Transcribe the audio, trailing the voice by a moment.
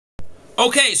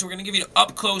Okay, so we're going to give you an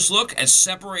up-close look at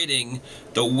separating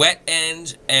the wet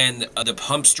end and the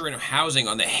pump string housing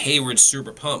on the Hayward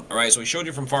Super Pump. Alright, so we showed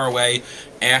you from far away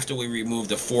after we removed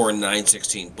the 4 and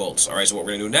 9/16 bolts. Alright, so what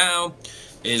we're going to do now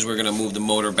is we're going to move the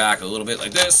motor back a little bit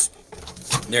like this.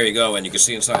 There you go, and you can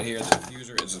see inside here, the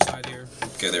diffuser is inside here.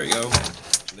 Okay, there you go.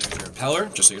 There's your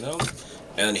impeller, just so you know.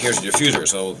 And here's your diffuser,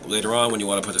 so later on when you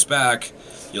want to put this back,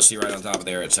 you'll see right on top of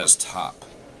there it says top.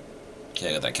 Okay,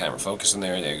 I got that camera focus in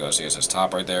there. There you go. See, it says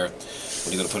top right there.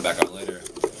 When you're going to put it back on later,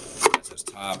 it says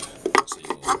top. So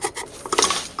you will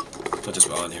put this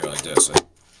on here like this. Like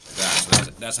that.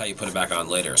 So that's how you put it back on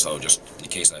later. So just in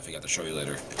case I forgot to show you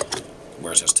later,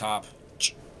 where it says top,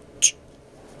 it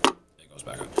goes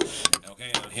back on.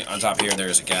 Okay, on top here,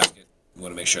 there's a gasket. You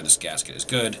want to make sure this gasket is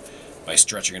good by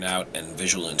stretching it out and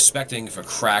visually inspecting for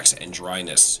cracks and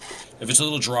dryness. If it's a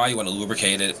little dry, you want to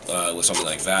lubricate it with something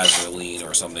like Vaseline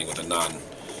or something with a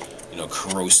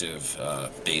non-corrosive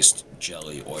based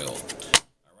jelly oil.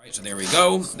 Alright, so there we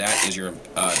go. That is your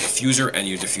diffuser and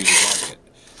your diffuser gasket.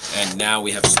 And now we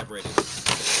have separated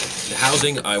the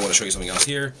housing. I want to show you something else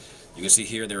here. You can see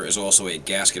here there is also a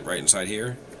gasket right inside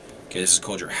here. Okay, this is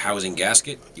called your housing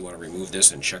gasket. You want to remove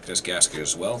this and check this gasket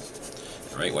as well.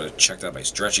 Alright, you want to check that by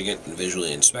stretching it and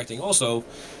visually inspecting also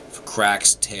for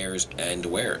cracks, tears, and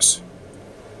wears.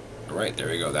 Alright, there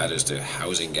we go. That is the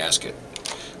housing gasket.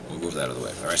 We'll move that out of the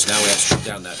way. Alright, so now we have to strip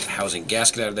down that housing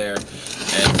gasket out of there,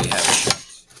 and we have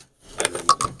checked and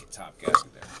removed the top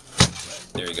gasket there. Right,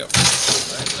 there you go.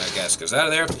 Alright, so that gasket goes out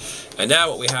of there. And now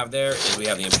what we have there is we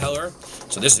have the impeller.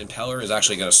 So this impeller is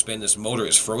actually going to spin. This motor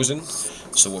is frozen.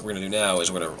 So what we're going to do now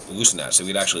is we're going to loosen that. So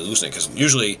we'd actually loosen it because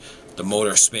usually the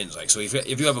motor spins. Like, so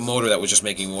if you have a motor that was just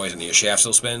making noise and your shaft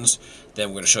still spins, then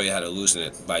we're going to show you how to loosen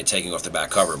it by taking off the back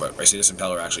cover. But I see this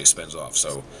impeller actually spins off.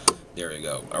 So there you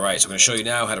go. Alright, so I'm going to show you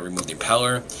now how to remove the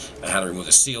impeller and how to remove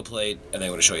the seal plate, and then I'm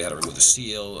going to show you how to remove the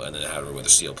seal, and then how to remove the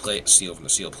seal from the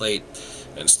seal plate,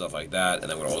 and stuff like that. And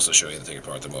I'm going to also show you how to take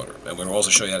apart the motor. And we're going to also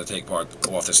show you how to take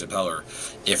off this impeller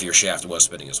if your shaft was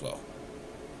spinning as well.